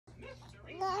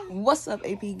What's up,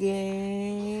 AP gang?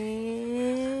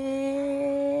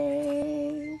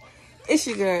 It's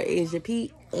your girl Asia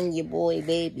Pete and your boy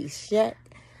Baby Shaq,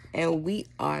 and we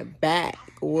are back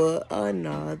with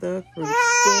another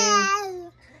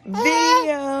freaking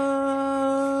video.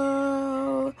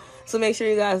 So make sure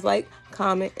you guys like,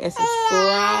 comment, and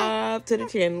subscribe to the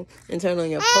channel, and turn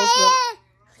on your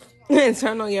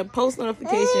post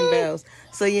notification bells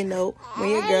so you know when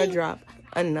your girl drop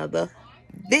another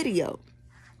video.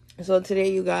 So today,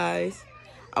 you guys,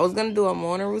 I was gonna do a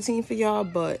morning routine for y'all,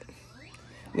 but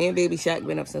me and Baby Shaq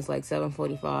been up since like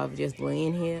 7:45 just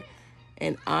laying here,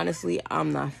 and honestly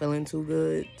I'm not feeling too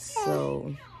good,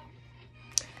 so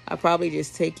I'll probably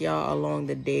just take y'all along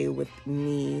the day with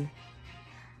me.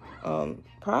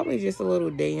 Probably just a little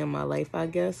day in my life, I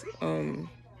guess.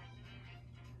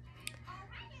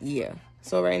 Yeah,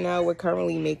 so right now we're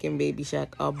currently making Baby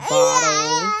Shaq a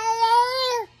bottle.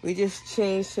 We just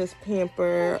changed his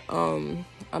pamper. I'm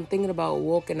thinking about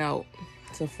walking out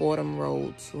to Fordham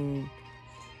Road soon.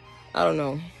 I don't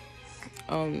know.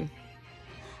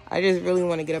 I just really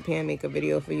want to get up here and make a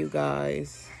video for you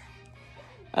guys.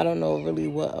 I don't know really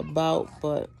what about,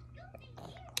 but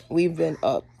we've been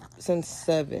up since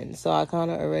 7. So I kind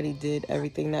of already did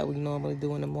everything that we normally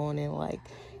do in the morning, like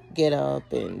get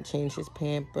up and change his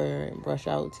pamper and brush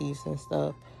out teeth and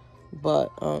stuff. But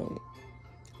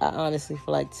I honestly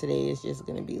feel like today is just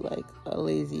going to be like a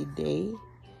lazy day.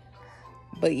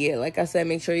 But yeah, like I said,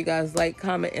 make sure you guys like,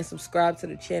 comment, and subscribe to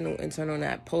the channel, and turn on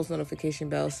that post notification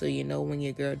bell so you know when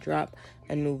your girl drop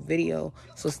a new video.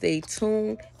 So stay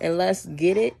tuned and let's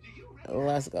get it.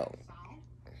 Let's go.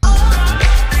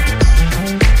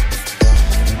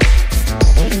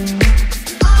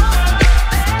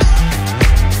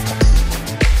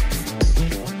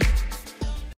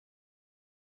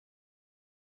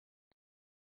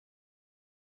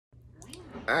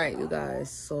 Alright, you guys,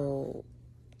 so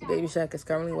Baby Shaq is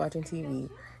currently watching TV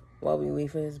while we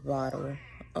wait for his bottle.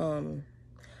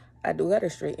 I do gotta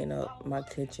straighten up my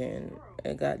kitchen.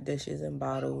 It got dishes and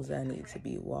bottles that need to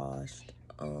be washed.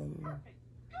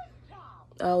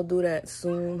 I'll do that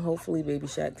soon. Hopefully Baby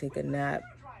Shaq take a nap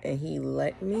and he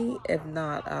let me. If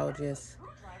not, I'll just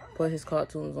put his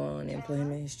cartoons on and put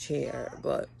him in his chair.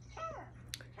 But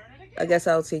I guess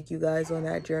I'll take you guys on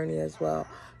that journey as well.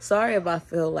 Sorry if I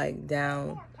feel like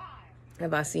down.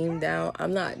 If I seem down,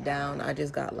 I'm not down. I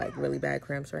just got like really bad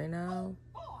cramps right now.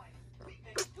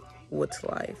 What's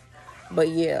life? But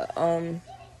yeah,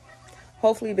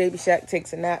 hopefully Baby Shaq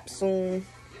takes a nap soon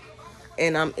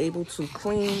and I'm able to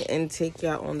clean and take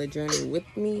y'all on the journey with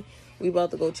me. We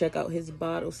about to go check out his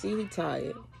bottle. See, he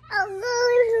tired.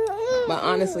 But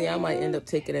honestly, I might end up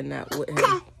taking a nap with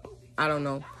him. I don't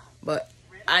know. But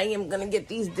I am gonna get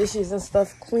these dishes and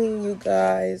stuff clean, you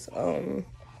guys.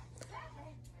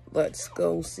 Let's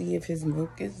go see if his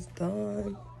milk is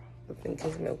done. I think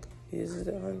his milk is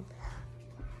done.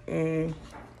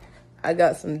 I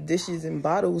got some dishes and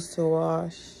bottles to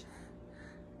wash.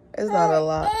 It's not a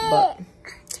lot, but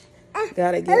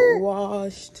gotta get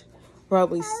washed.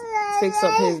 Probably fix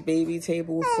up his baby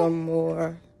table some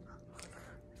more.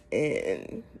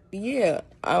 And yeah,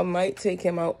 I might take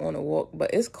him out on a walk,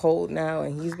 but it's cold now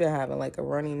and he's been having like a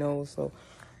runny nose, so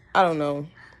I don't know.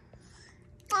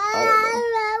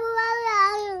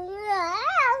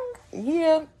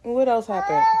 Yeah, what else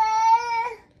happened?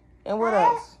 And what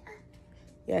else?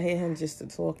 Yeah, I hear him just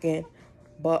talking.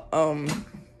 But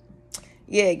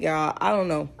yeah, y'all, I don't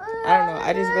know.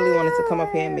 I just really wanted to come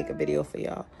up here and make a video for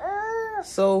y'all.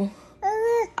 So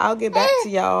I'll get back to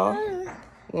y'all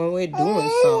when we're doing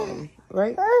something,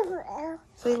 right?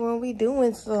 Say when we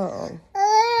doing something.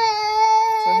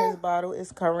 So his bottle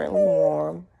is currently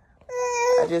warm.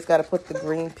 I just gotta put the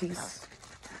green piece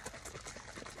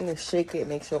and shake it,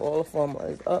 make sure all the formula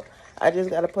is up. I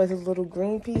just gotta put his little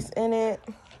green piece in it.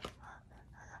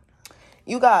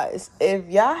 You guys, if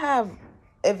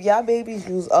y'all babies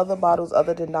use other bottles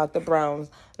other than Dr. Brown's,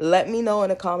 let me know in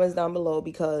the comments down below,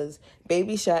 because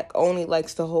Baby Shaq only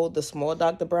likes to hold the small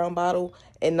Dr. Brown bottle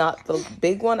and not the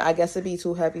big one. I guess it'd be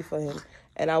too heavy for him,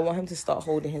 and I want him to start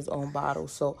holding his own bottle.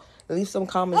 So leave some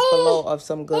comments below of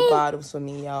some good bottles for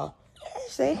me, y'all.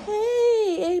 Say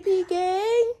hey, AP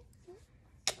gang.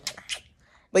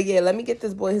 But yeah, let me get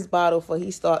this boy his bottle before he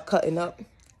start cutting up.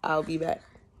 I'll be back.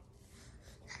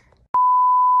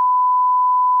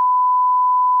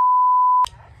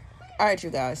 Alright, you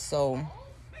guys, so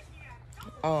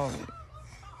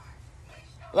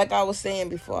like I was saying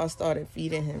before I started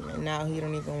feeding him, and now he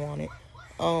don't even want it.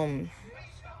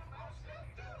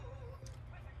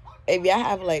 If y'all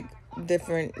have like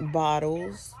different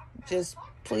bottles, just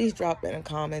please drop in the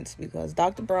comments, because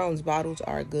Dr. Brown's bottles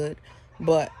are good,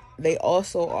 but they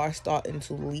also are starting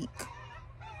to leak.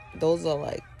 Those are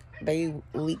like, they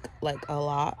leak like a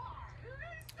lot.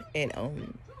 And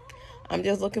I'm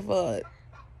just looking for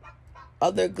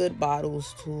other good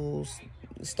bottles to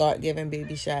start giving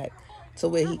Baby Shaq to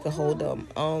where he could hold them.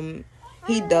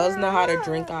 He does know how to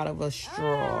drink out of a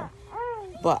straw,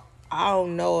 but I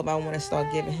don't know if I want to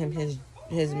start giving him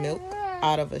his milk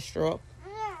out of a straw.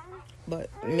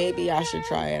 But maybe I should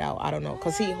try it out. I don't know,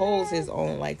 because he holds his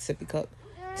own like sippy cup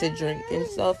to drink and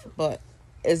stuff, but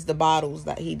it's the bottles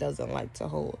that he doesn't like to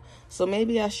hold. So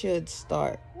maybe I should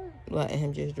start letting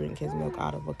him just drink his milk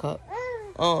out of a cup.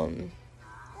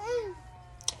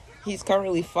 He's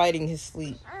currently fighting his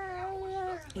sleep.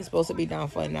 He's supposed to be down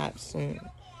for a nap soon,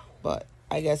 but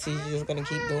I guess he's just gonna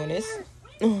keep doing this.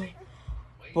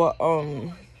 But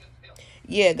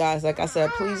yeah, guys, like I said,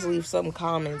 please leave some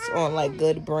comments on like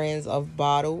good brands of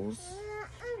bottles,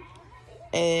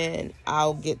 and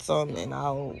I'll get some and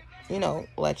I'll, you know,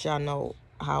 let y'all know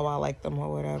how I like them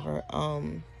or whatever.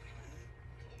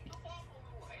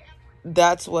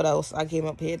 That's what else I came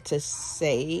up here to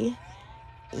say.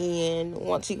 And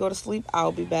once he go to sleep,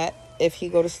 I'll be back if he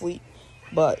go to sleep.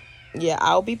 But yeah,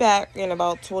 I'll be back in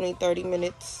about 20-30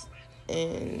 minutes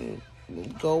and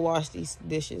go wash these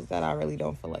dishes that I really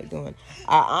don't feel like doing.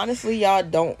 I honestly, y'all,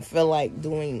 don't feel like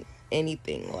doing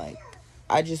anything. Like,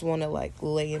 I just want to like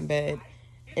lay in bed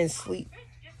and sleep.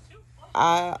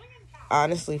 I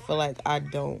honestly feel like I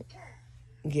don't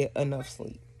get enough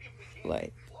sleep.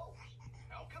 Like,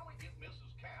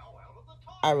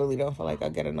 I really don't feel like I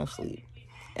get enough sleep.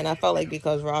 And I felt like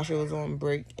because Rasha was on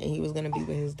break and he was going to be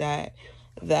with his dad,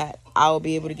 that I'll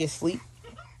be able to get sleep.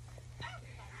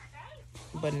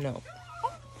 But no.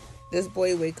 This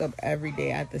boy wake up every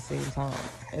day at the same time.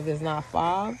 If it's not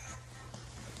 5,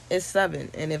 it's 7.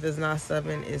 And if it's not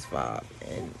 7, it's 5.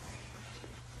 And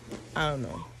I don't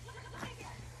know.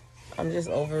 I'm just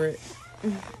over it.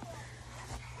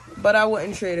 But I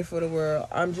wouldn't trade it for the world.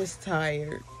 I'm just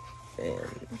tired.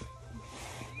 And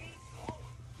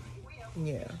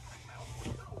yeah.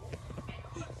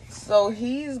 So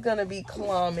he's going to be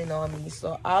climbing on me.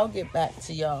 So I'll get back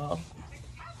to y'all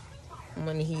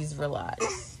when he's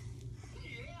relaxed.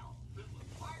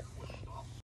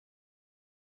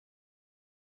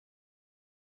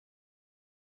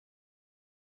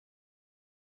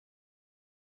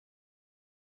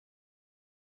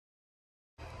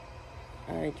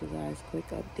 Alright, you guys, quick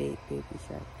update. Baby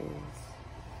Shaq is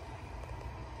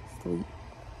asleep.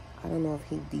 I don't know if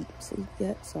he deep sleep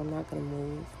yet, so I'm not going to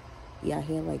move. Yeah, I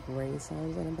hear like rain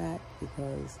sounds in the back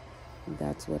because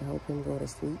that's what helped him go to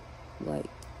sleep. Like,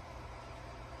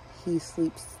 he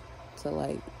sleeps to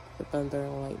like the thunder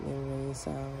and lightning rain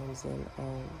sounds and,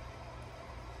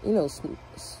 you know,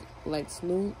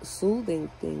 soothing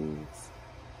things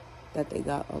that they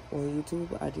got up on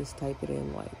YouTube. I just type it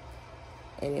in, like,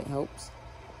 and it helps.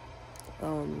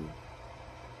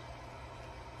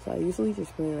 So I usually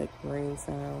just play like rain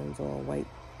sounds or white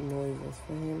noises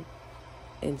for him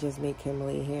and just make him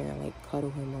lay here and like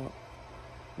cuddle him up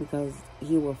because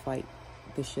he will fight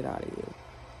the shit out of you.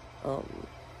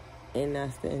 And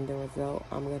that's the ending result.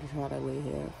 I'm gonna try to lay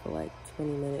here for like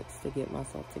 20 minutes to get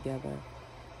myself together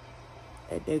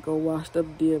and then go wash the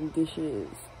damn dishes.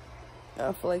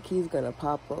 I feel like he's gonna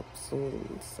pop up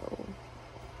soon, so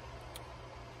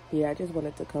yeah, I just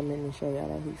wanted to come in and show y'all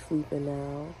that he's sleeping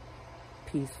now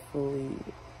peacefully.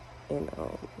 And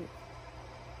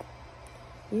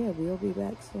yeah, we'll be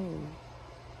back soon.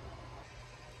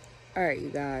 Alright, you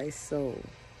guys, so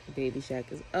Baby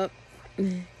Shaq is up.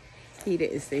 He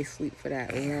didn't stay asleep for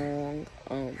that long.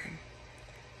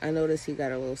 I noticed he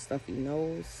got a little stuffy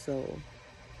nose, so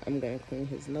I'm gonna clean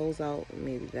his nose out.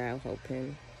 Maybe that'll help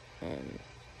him.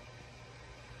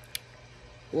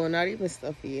 Well, not even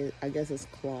stuffy. I guess it's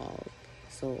clogged.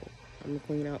 So I'm gonna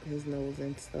clean out his nose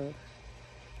and stuff.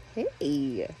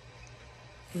 Hey.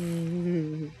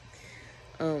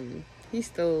 He's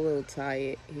still a little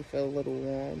tired. He felt a little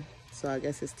warm. So I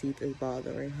guess his teeth is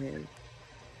bothering him.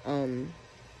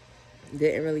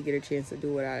 Didn't really get a chance to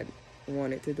do what I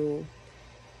wanted to do.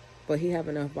 But he have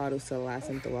enough bottles to last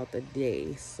him throughout the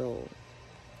day. So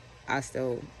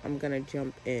I'm gonna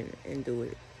jump in and do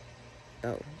it.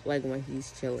 Oh, like when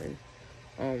he's chilling.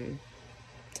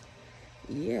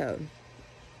 Yeah.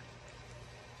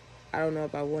 I don't know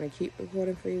if I want to keep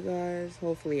recording for you guys.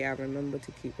 Hopefully I remember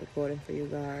to keep recording for you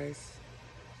guys.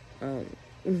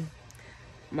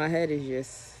 My head is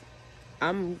just,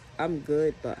 I'm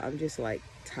good, but I'm just like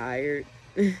tired.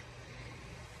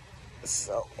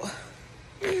 So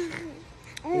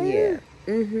yeah.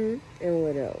 And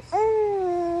what else?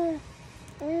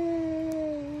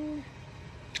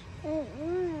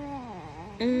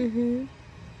 Mm-hmm.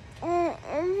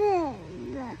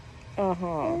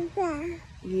 Uh-huh.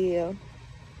 Yeah.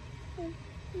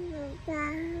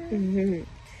 Mm-hmm.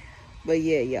 But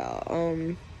yeah,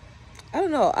 y'all. I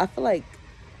don't know. I feel like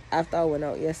after I went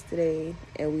out yesterday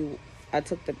and I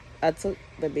took the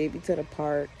baby to the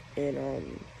park, and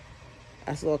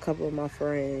I saw a couple of my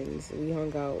friends. We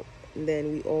hung out, and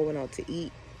then we all went out to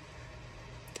eat,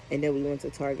 and then we went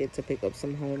to Target to pick up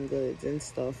some home goods and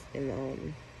stuff.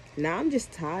 And now I'm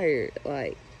just tired.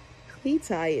 Like, he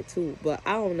tired too, but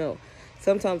I don't know.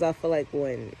 Sometimes I feel like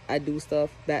when I do stuff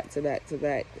back to back to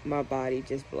back, my body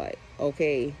just be like,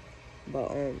 okay.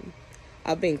 But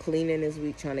I've been cleaning this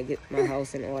week, trying to get my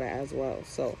house in order as well.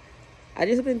 So I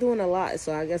just been doing a lot.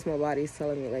 So I guess my body's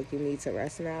telling me like, you need to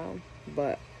rest now,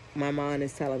 but my mind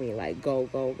is telling me like, go,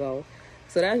 go, go.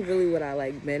 So that's really what I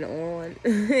like been on.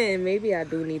 And maybe I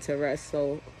do need to rest.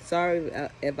 So sorry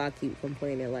if I keep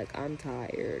complaining like I'm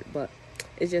tired, but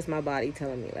it's just my body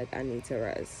telling me like I need to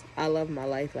rest. I love my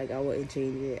life. Like, I wouldn't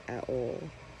change it at all.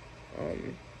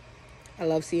 I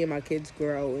love seeing my kids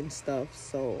grow and stuff.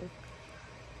 So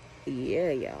yeah,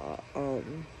 y'all.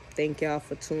 Thank y'all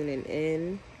for tuning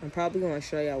in. I'm probably gonna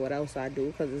show y'all what else I do,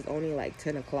 because it's only like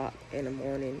 10 o'clock in the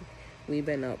morning. We've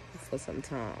been up for some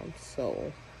time.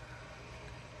 So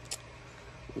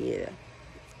yeah.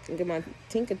 Get my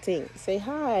tinker tink. Say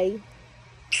hi.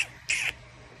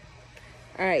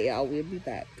 Alright, y'all, we'll be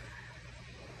back.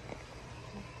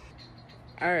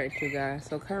 Alright, you guys.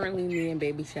 So currently me and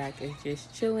Baby Shaq is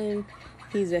just chilling.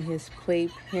 He's in his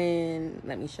playpen.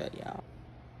 Let me show y'all.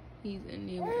 He's in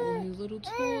there with all his little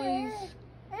toys.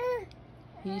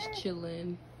 He's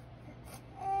chilling.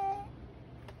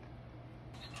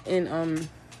 And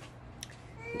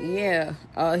yeah,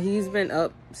 he's been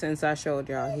up since I showed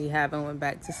y'all. He haven't went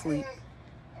back to sleep.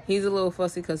 He's a little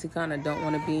fussy because he kind of don't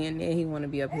want to be in there. He want to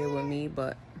be up here with me,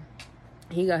 but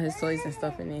he got his toys and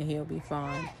stuff in there. He'll be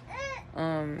fine.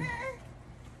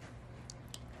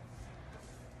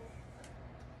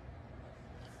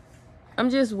 I'm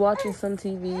just watching some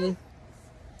TV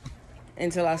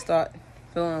until I start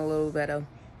feeling a little better.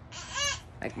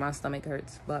 Like, my stomach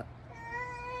hurts. But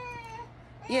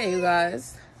yeah, you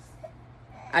guys,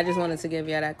 I just wanted to give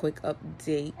y'all that quick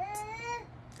update.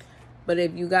 But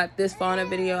if you got this far in the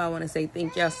video, I want to say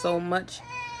thank y'all so much.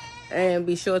 And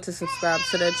be sure to subscribe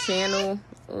to the channel.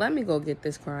 Let me go get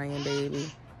this crying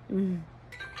baby.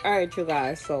 Alright, you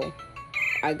guys. So,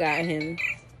 I got him.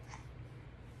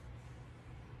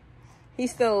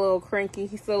 He's still a little cranky.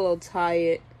 He's still a little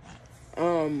tired.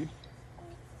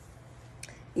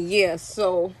 Yeah,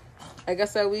 so, like I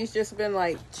said, we've just been,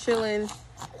 like, chilling.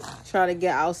 Trying to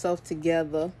get ourselves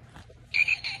together.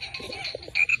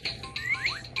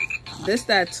 This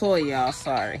that toy, y'all.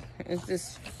 Sorry. It's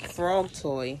this frog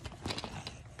toy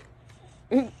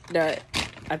that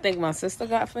I think my sister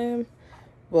got for him.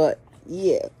 But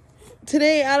yeah,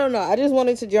 today I don't know, I just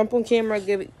wanted to jump on camera,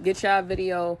 get y'all a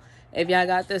video. If y'all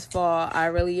got this far, I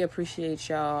really appreciate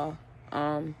y'all.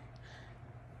 I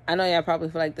know y'all probably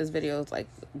feel like this video is like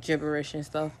gibberish and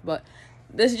stuff, but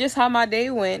this is just how my day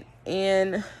went.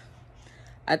 And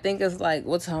I think it's like,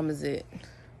 what time is it?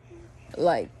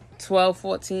 Like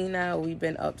 12:14 now. We've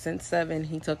been up since 7.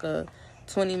 He took a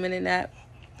 20-minute nap,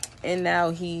 and now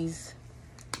he's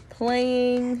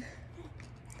playing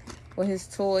with his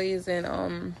toys.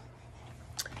 And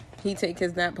he take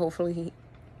his nap. Hopefully he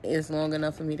is long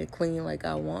enough for me to clean like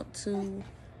I want to.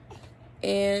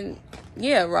 And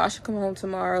yeah, Rosh will come home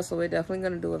tomorrow, so we're definitely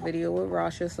gonna do a video with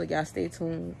Rosh, so y'all stay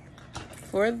tuned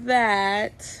for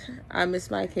that. I miss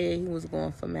my kid. He was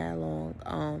gone for mad long.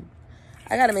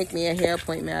 I gotta make me a hair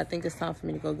appointment. I think it's time for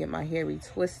me to go get my hair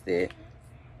retwisted.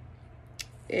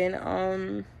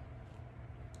 And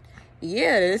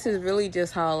yeah, this is really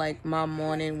just how like my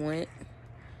morning went.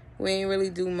 We ain't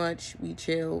really do much. We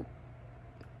chilled,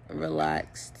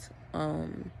 relaxed.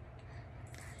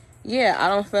 Yeah, I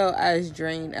don't feel as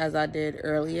drained as I did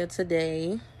earlier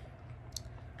today,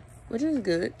 which is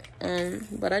good.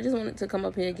 But I just wanted to come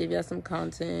up here, give y'all some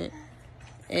content,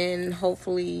 and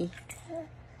hopefully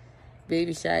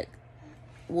Baby Shaq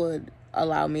would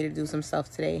allow me to do some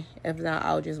stuff today. If not,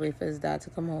 I'll just wait for his dad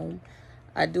to come home.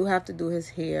 I do have to do his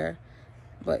hair,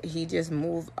 but he just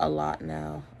moved a lot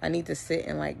now. I need to sit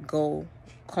and like go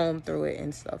comb through it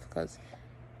and stuff, because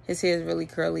his hair is really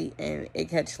curly and it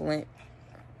catch lint.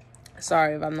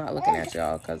 Sorry if I'm not looking at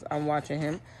y'all because I'm watching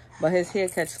him, but his hair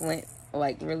catch lint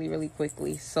like really, really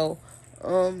quickly. So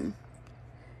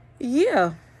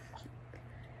yeah,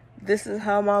 this is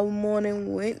how my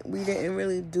morning went. We didn't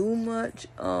really do much.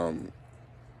 I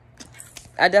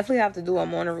definitely have to do a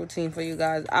morning routine for you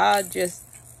guys. I just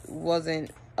wasn't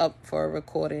up for a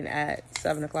recording at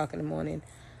 7 o'clock in the morning.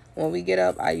 When we get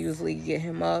up, I usually get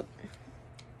him up.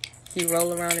 He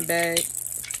roll around in bed.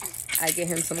 I get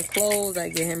him some clothes. I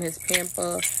get him his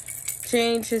pamper.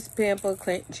 Change his pamper.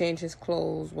 Change his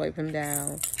clothes. Wipe him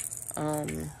down.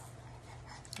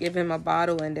 Give him a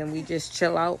bottle. And then we just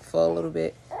chill out for a little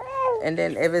bit. And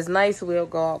then if it's nice, we'll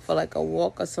go out for like a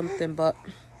walk or something. But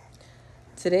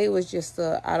today was just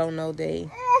a I don't know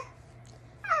day.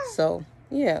 So,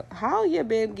 yeah. How your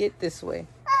babe get this way?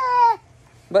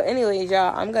 But anyways,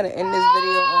 y'all, I'm going to end this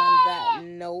video on that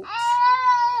note.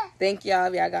 Thank y'all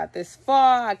if y'all got this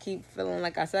far. I keep feeling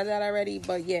like I said that already.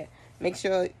 But yeah, make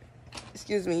sure,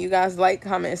 you guys like,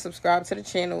 comment, and subscribe to the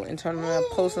channel. And turn on the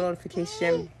post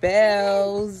notification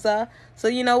bells. So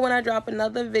you know when I drop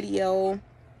another video.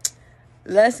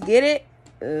 Let's get it.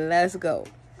 Let's go.